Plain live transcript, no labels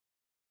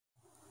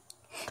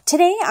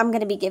Today I'm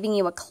going to be giving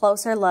you a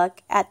closer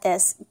look at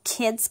this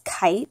kid's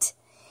kite,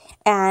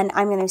 and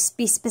I'm going to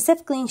be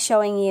specifically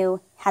showing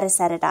you how to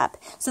set it up.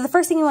 So the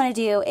first thing you want to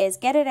do is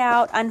get it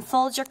out,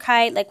 unfold your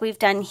kite like we've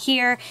done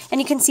here, and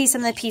you can see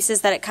some of the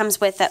pieces that it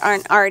comes with that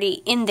aren't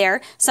already in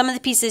there. Some of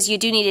the pieces you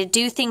do need to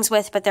do things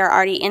with, but they're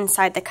already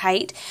inside the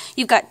kite.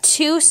 You've got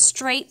two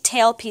straight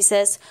tail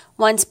pieces,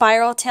 one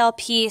spiral tail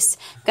piece,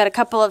 got a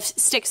couple of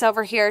sticks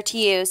over here to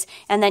use,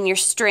 and then your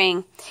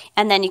string,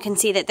 and then you can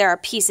see that there are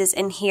pieces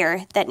in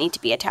here that need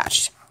to be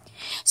attached.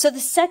 So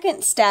the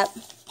second step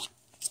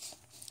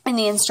in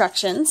the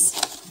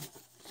instructions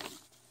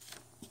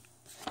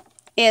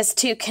is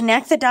to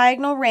connect the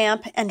diagonal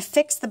ramp and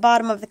fix the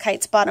bottom of the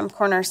kite's bottom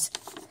corners.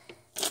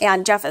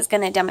 And Jeff is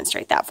going to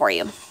demonstrate that for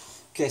you.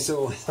 Okay,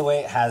 so the way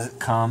it has it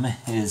come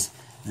is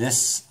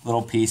this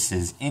little piece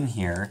is in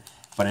here,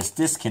 but it's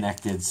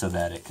disconnected so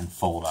that it can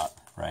fold up,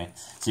 right?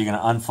 So you're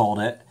going to unfold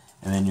it,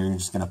 and then you're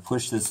just going to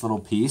push this little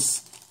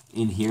piece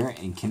in here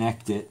and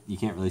connect it. You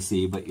can't really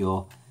see, but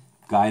you'll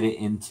guide it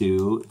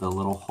into the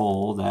little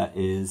hole that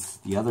is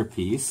the other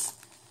piece,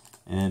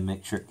 and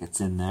make sure it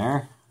gets in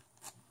there.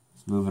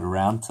 Move it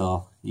around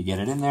till you get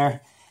it in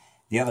there.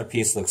 The other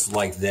piece looks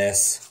like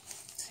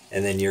this,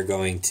 and then you're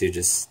going to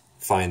just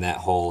find that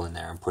hole in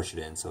there and push it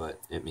in so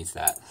it meets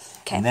that.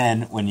 Okay. And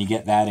then when you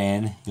get that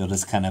in, you'll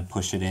just kind of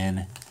push it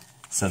in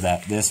so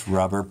that this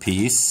rubber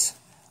piece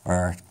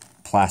or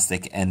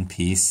plastic end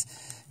piece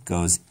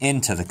goes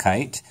into the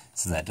kite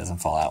so that it doesn't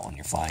fall out when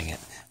you're flying it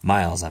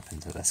miles up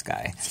into the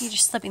sky. So you're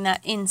just slipping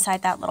that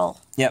inside that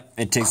little Yep,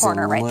 it takes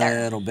corner a right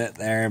little bit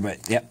there,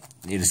 but yep,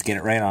 you just get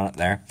it right on it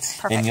there.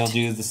 Perfect. And you'll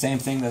do the same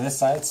thing to this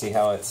side. See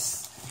how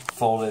it's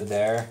folded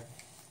there?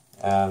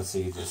 So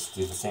you just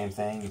do the same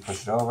thing. You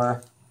push it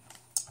over,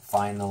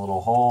 find the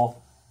little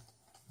hole,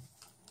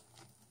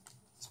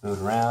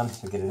 smooth around,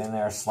 you get it in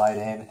there, slide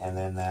in, and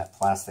then that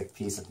plastic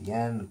piece at the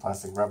end, the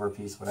plastic rubber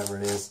piece, whatever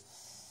it is,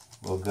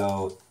 will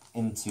go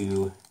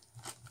into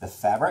the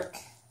fabric.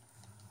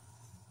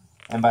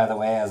 And by the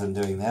way, as I'm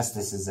doing this,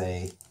 this is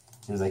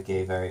seems like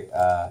a very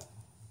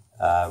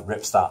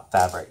ripstop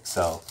fabric,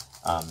 so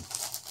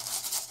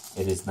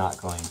it is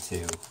not going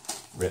to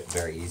rip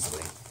very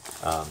easily.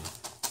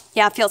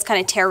 Yeah, it feels kind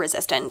of tear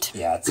resistant.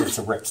 Yeah, it's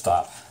a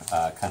ripstop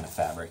kind of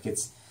fabric.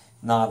 It's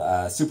not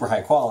a super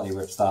high quality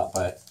ripstop,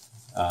 but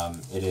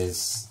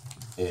it's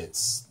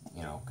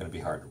going to be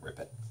hard to rip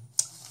it.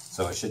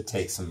 So it should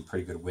take some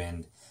pretty good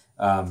wind.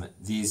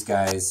 These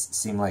guys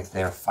seem like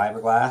they're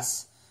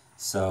fiberglass,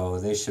 so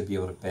they should be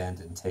able to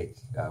bend and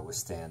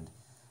withstand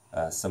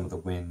some of the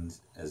wind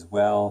as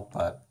well.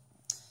 But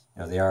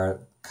they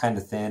are kind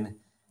of thin,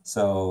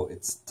 so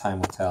it's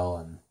time will tell.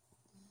 And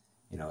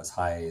as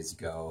high as you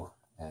go,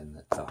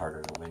 and the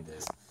harder the wind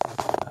is,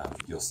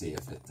 you'll see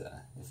if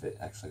it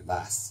actually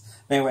lasts.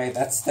 Anyway,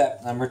 that's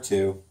step number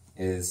 2,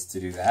 is to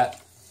do that.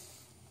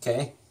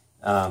 Okay,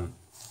 and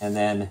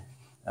then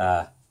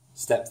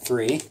step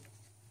 3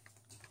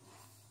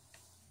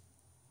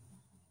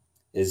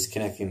 is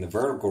connecting the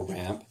vertical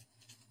ramp.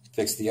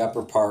 Fix the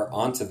upper part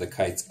onto the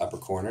kite's upper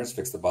corners.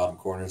 Fix the bottom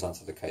corners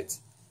onto the kite's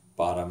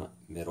bottom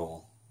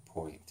middle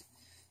point.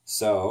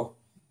 So,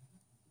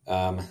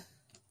 right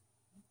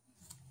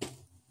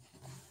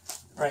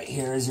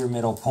here is your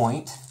middle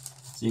point.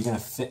 So you're going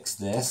to fix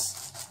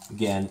this.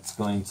 Again, it's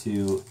going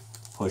to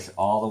push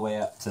all the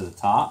way up to the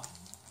top,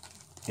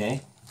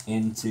 okay,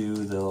 into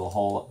the little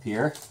hole up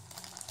here,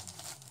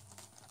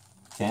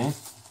 okay,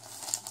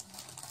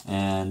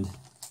 and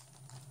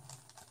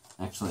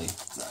actually,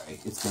 sorry,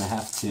 it's going to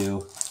have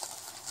to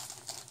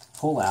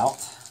pull out.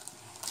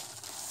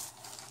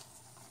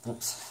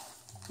 Oops.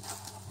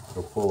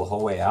 It'll pull the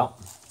whole way out.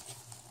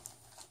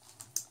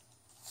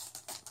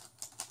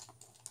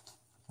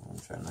 I'm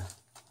trying to...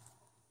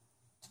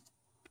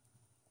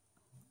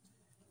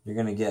 You're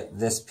going to get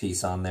this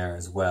piece on there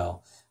as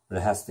well, but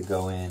it has to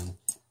go in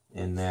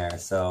there.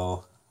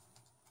 So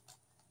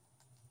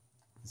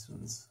this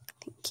one's...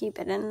 Keep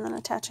it in and then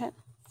attach it.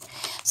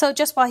 So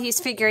just while he's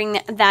figuring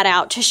that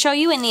out, to show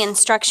you in the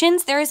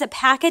instructions, there is a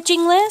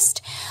packaging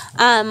list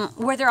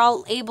where they're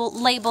all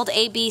labeled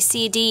A, B,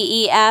 C,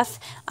 D, E, F,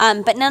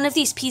 but none of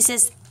these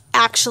pieces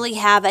actually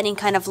have any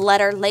kind of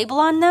letter label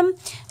on them,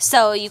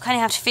 so you kind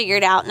of have to figure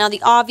it out. Now,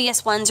 the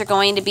obvious ones are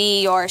going to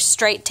be your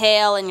straight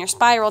tail and your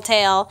spiral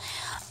tail,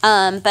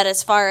 but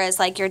as far as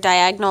like your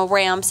diagonal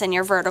ramps and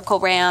your vertical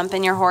ramp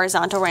and your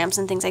horizontal ramps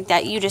and things like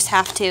that, you just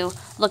have to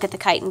look at the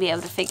kite and be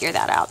able to figure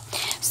that out.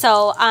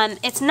 So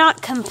it's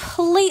not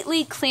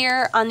completely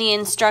clear on the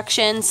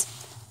instructions,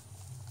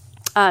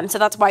 so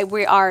that's why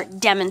we are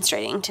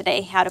demonstrating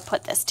today how to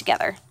put this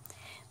together.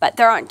 But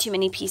there aren't too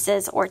many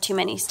pieces or too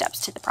many steps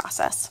to the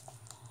process.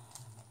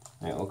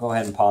 All right, we'll go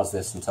ahead and pause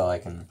this until I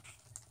can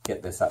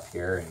get this up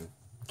here. And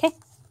okay.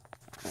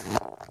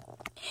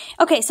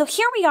 Okay, so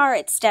here we are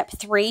at step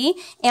 3,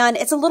 and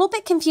it's a little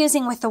bit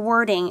confusing with the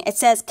wording. It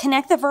says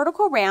connect the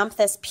vertical ramp,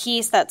 this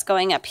piece that's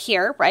going up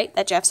here, right,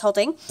 that Jeff's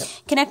holding. Yep.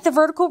 Connect the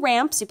vertical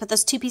ramp, so you put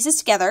those two pieces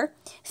together.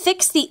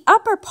 Fix the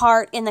upper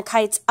part in the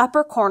kite's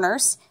upper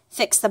corners.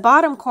 fix the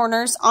bottom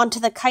corners onto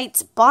the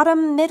kite's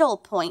bottom middle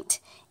point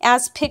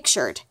as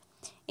pictured.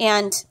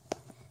 And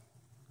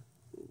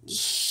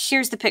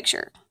here's the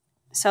picture.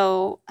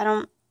 So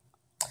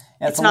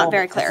it's not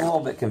very clear. It's a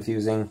little bit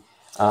confusing.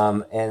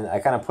 And I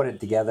kind of put it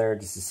together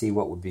just to see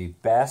what would be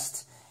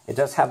best. It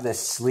does have this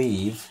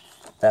sleeve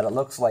that it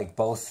looks like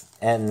both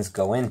ends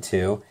go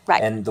into.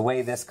 Right. And the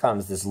way this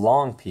comes, this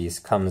long piece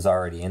comes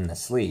already in the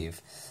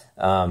sleeve.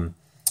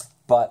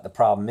 But the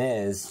problem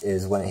is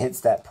when it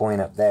hits that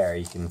point up there,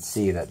 you can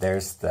see that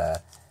there's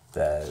the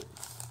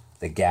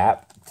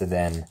gap to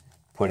then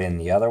put in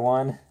the other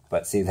one.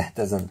 But see, that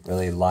doesn't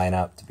really line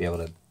up to be able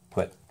to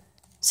put.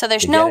 So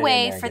there's no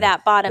way for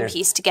that bottom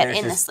piece to get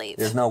in the sleeve.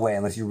 There's no way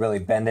unless you really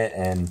bend it,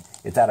 and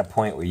it's at a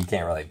point where you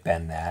can't really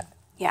bend that.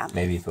 Yeah.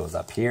 Maybe if it was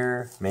up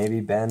here, maybe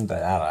bend,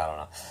 but I don't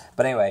know.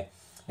 But anyway,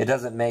 it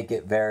doesn't make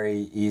it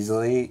very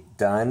easily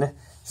done.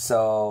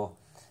 So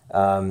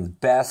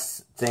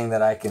best thing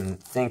that I can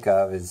think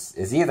of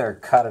is either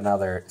cut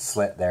another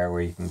slit there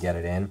where you can get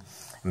it in,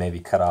 maybe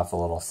cut off a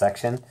little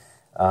section,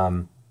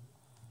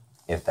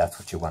 if that's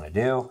what you want to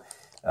do.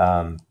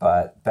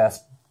 But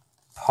best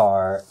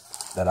part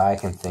that I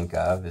can think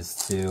of is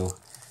to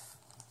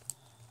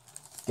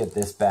get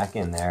this back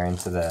in there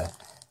into the...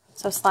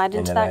 So slide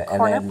into that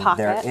corner and then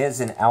pocket. There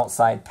is an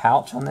outside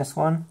pouch on this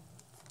one,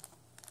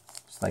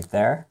 just like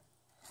there.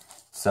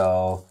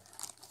 So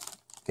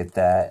get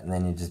that, and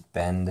then you just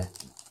bend.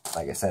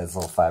 Like I said, it's a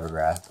little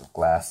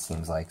fiberglass,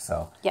 seems like.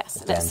 So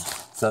yes, it is.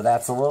 So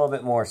that's a little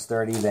bit more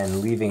sturdy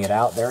than leaving it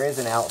out. There is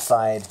an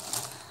outside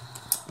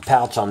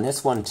pouch on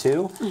this one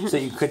too, so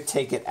you could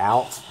take it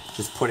out,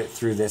 just put it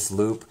through this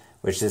loop,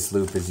 which this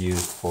loop is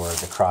used for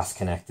the cross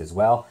connect as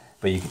well.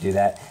 But you could do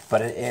that.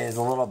 But it is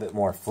a little bit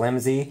more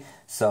flimsy,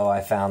 so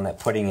I found that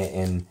putting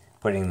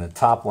the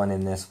top one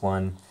in this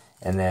one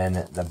and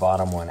then the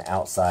bottom one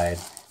outside,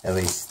 at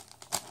least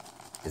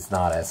it's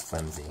not as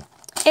flimsy.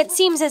 It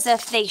seems as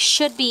if they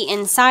should be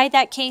inside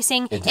that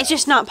casing. It's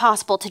just not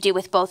possible to do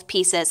with both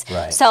pieces.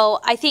 Right. So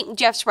I think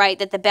Jeff's right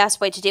that the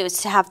best way to do is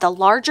to have the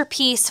larger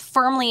piece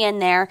firmly in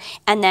there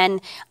and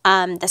then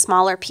the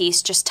smaller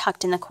piece just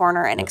tucked in the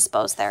corner and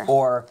exposed there.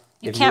 Or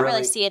you can't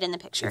really see it in the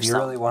picture. If you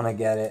really want to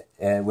get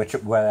it, which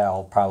what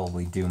I'll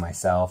probably do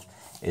myself,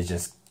 is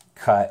just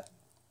cut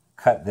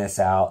this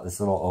out, this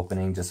little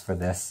opening just for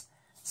this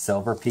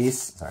silver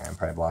piece. Sorry, I'm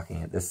probably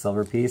blocking it. This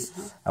silver piece.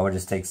 I would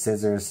just take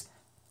scissors,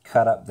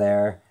 cut up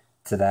there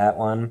to that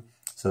one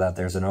so that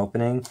there's an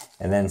opening,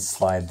 and then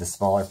slide the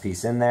smaller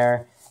piece in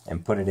there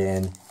and put it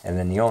in, and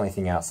then the only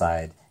thing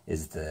outside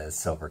is the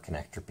silver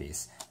connector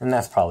piece. And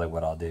that's probably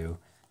what I'll do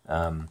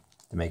to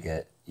make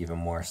it even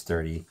more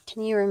sturdy.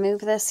 Can you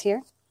remove this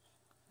here?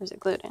 Or is it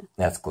glued in?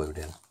 That's glued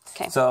in.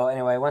 Okay. So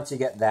anyway, once you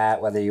get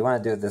that, whether you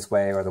want to do it this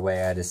way or the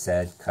way I just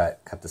said,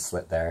 cut the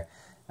slit there,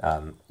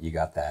 you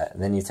got that.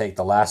 And then you take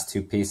the last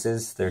two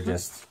pieces. They're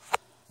just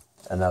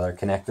another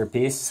connector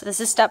piece. So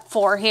this is step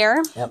 4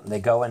 here. Yep, they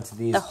go into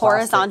these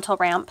horizontal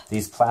ramp.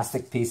 These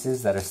plastic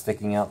pieces that are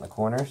sticking out in the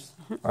corners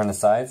or on the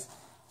sides.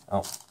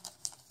 Oh,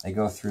 they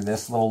go through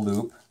this little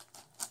loop,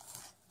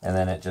 and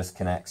then it just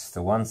connects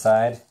to one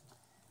side,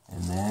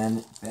 and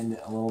then bend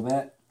it a little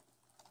bit,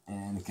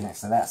 and it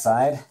connects to that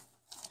side,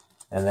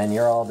 and then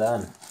you're all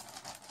done.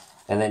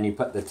 And then you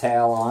put the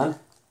tail on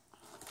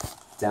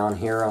down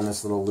here on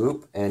this little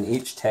loop, and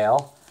each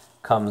tail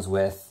comes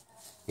with,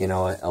 you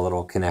know, a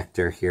little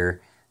connector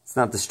here. It's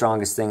not the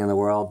strongest thing in the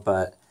world,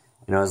 but,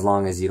 you know, as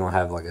long as you don't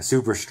have like a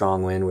super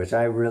strong wind, which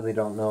I really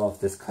don't know if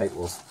this kite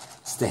will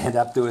stand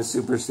up to a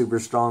super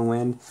strong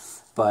wind,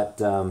 but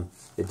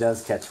it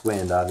does catch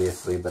wind,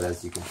 obviously, but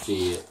as you can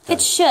see,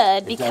 it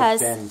should,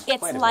 because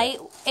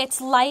it's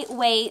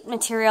lightweight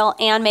material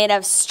and made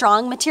of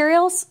strong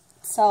materials.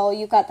 So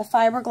you've got the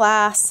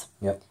fiberglass.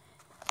 Yep.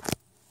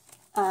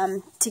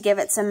 To give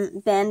it some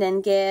bend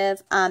and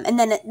give. And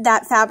then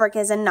that fabric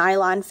is a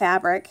nylon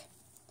fabric.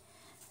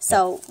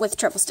 So with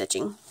triple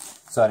stitching.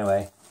 So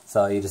anyway,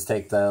 so you just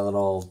take the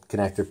little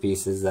connector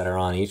pieces that are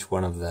on each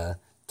one of the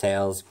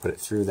tails, put it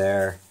through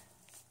there,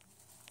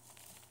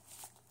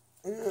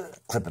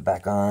 clip it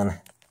back on.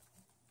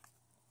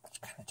 It's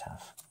kind of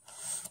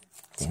tough.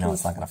 You know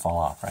it's not going to fall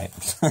off, right?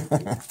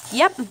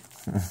 Yep.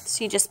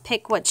 So you just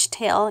pick which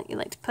tail you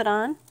like to put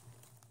on.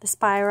 The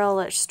spiral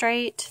or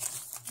straight.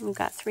 We've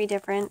got 3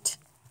 different.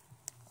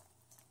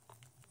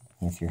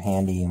 If you're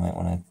handy, you might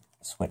want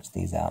to switch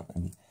these out.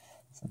 Maybe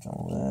something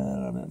a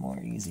little bit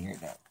more easier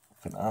to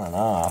put on and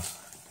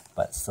off,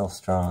 but still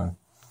strong.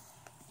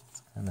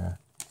 It's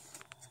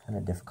kind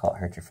of difficult.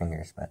 Hurt your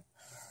fingers, but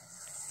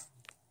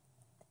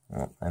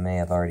well, I may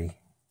have already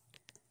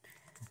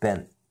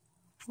bent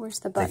Where's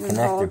the button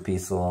connector hold?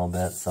 piece a little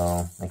bit,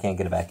 so I can't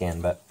get it back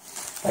in. But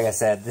like I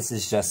said, this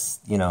is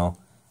just, you know,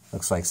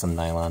 looks like some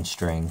nylon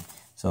string.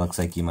 So it looks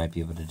like you might be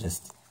able to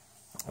just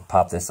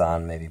pop this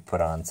on, maybe put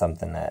on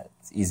something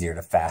that's easier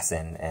to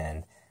fasten,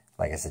 and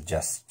like I said,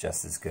 just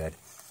as good.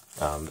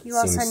 You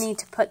also need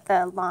to put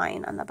the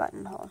line on the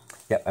buttonhole.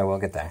 Yep, I will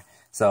get there.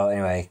 So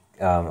anyway,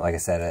 like I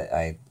said,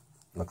 I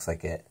looks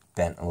like it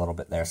bent a little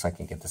bit there, so I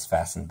can get this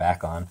fastened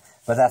back on.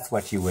 But that's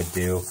what you would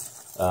do.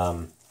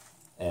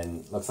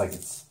 And looks like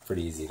it's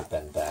pretty easy to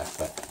bend back.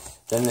 But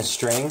then the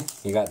string,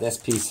 you got this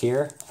piece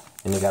here,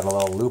 and you got a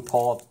little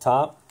loophole at the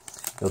top.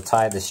 You'll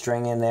tie the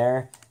string in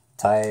there,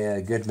 tie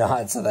a good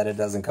knot so that it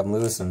doesn't come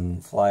loose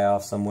and fly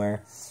off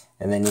somewhere.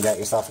 And then you got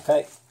yourself a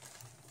kite.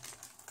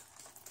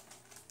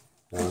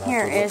 And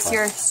here is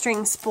your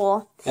string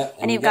spool. Yep,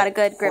 and you've got a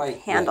good grip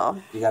handle.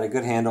 Yeah, you got a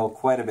good handle,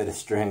 quite a bit of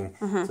string,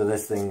 so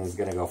this thing is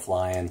going to go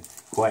flying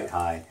quite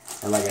high.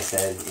 And like I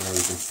said, you know,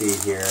 you can see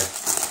here,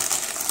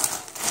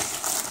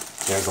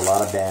 there's a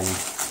lot of bend,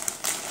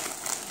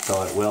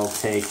 so it will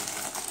take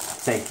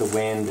the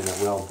wind and it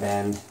will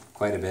bend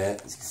quite a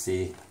bit. As you can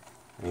see,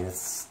 I mean,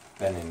 it's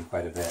bending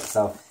quite a bit.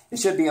 So it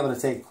should be able to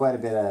take quite a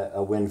bit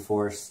of wind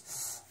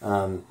force.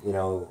 You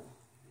know,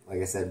 like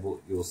I said,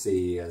 you'll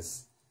see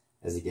as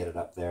you get it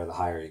up there, the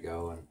higher you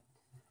go, and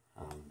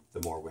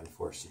the more wind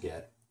force you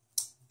get.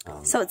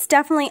 So it's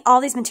definitely,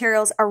 all these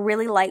materials are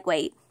really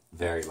lightweight.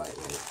 Very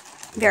lightweight.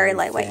 Very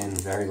lightweight. Thin,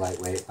 very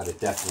lightweight, but it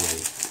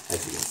definitely,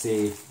 as you can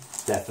see,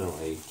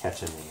 definitely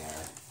catching the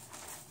air.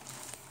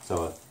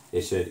 So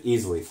it should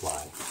easily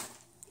fly.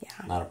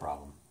 Yeah. Not a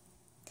problem.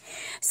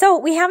 So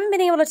we haven't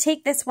been able to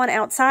take this one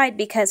outside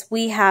because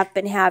we have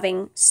been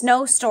having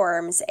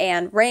snowstorms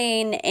and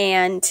rain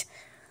and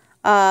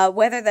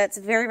weather that's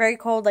very, very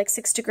cold, like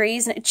 6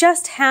 degrees, and it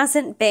just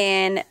hasn't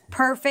been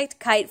perfect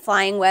kite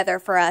flying weather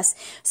for us.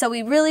 So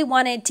we really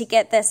wanted to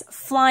get this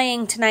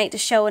flying tonight to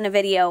show in a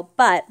video,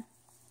 but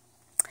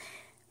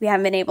we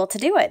haven't been able to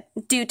do it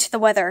due to the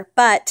weather.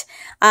 But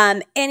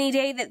any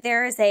day that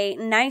there is a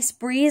nice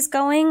breeze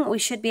going, we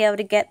should be able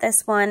to get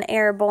this one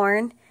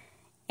airborne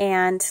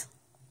and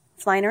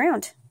flying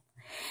around.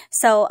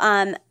 So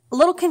a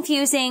little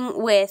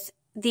confusing with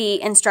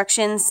the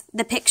instructions.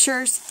 The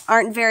pictures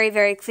aren't very,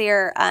 very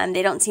clear.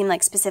 They don't seem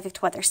like specific to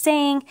what they're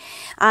saying.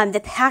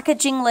 The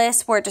packaging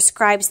list where it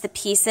describes the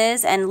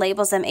pieces and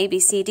labels them A, B,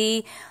 C,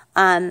 D,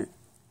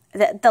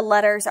 the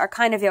letters are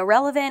kind of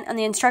irrelevant on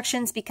the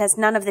instructions because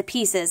none of the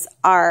pieces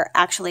are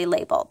actually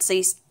labeled. So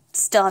you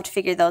still have to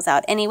figure those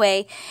out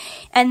anyway.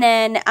 And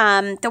then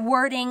the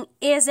wording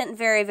isn't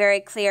very, very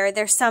clear.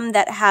 There's some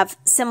that have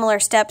similar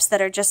steps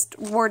that are just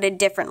worded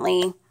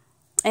differently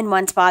in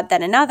one spot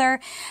than another.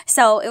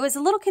 So it was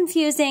a little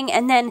confusing.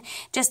 And then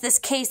just this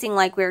casing,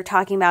 like we were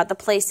talking about, the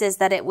places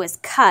that it was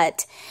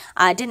cut,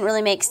 didn't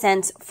really make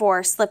sense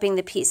for slipping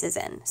the pieces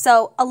in.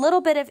 So a little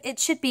bit of, it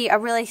should be a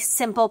really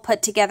simple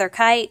put together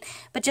kite,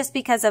 but just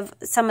because of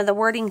some of the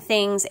wording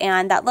things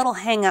and that little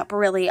hang up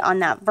really on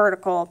that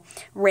vertical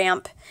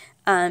ramp,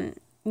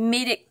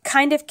 made it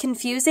kind of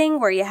confusing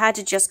where you had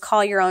to just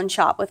call your own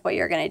shot with what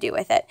you're going to do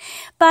with it.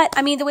 But,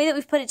 I mean, the way that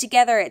we've put it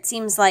together, it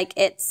seems like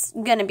it's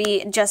going to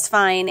be just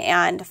fine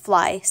and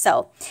fly.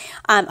 So,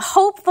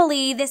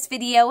 hopefully this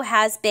video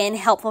has been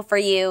helpful for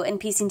you in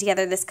piecing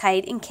together this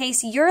kite in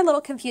case you're a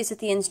little confused with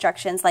the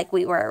instructions like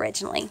we were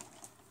originally.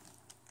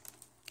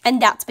 And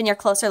that's been your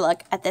closer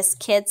look at this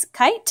kid's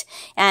kite.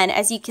 And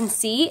as you can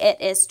see, it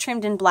is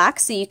trimmed in black,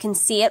 so you can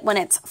see it when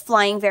it's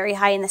flying very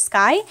high in the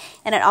sky.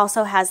 And it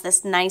also has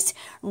this nice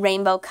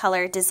rainbow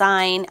color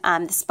design.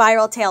 The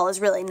spiral tail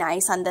is really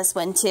nice on this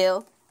one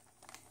too.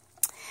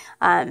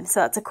 So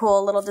that's a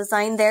cool little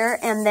design there.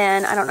 And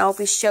then, I don't know if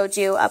we showed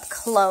you up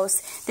close,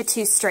 the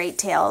 2 straight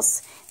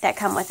tails that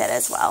come with it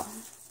as well.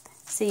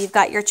 So you've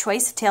got your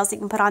choice of tails you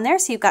can put on there.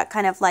 So you've got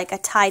kind of like a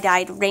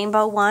tie-dyed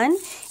rainbow one.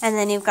 And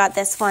then you've got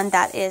this one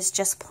that is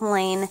just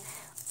plain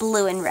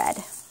blue and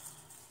red.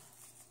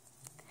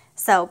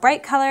 So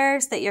bright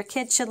colors that your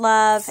kids should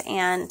love.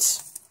 And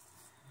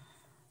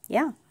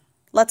yeah,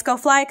 let's go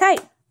fly a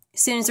kite as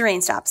soon as the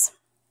rain stops.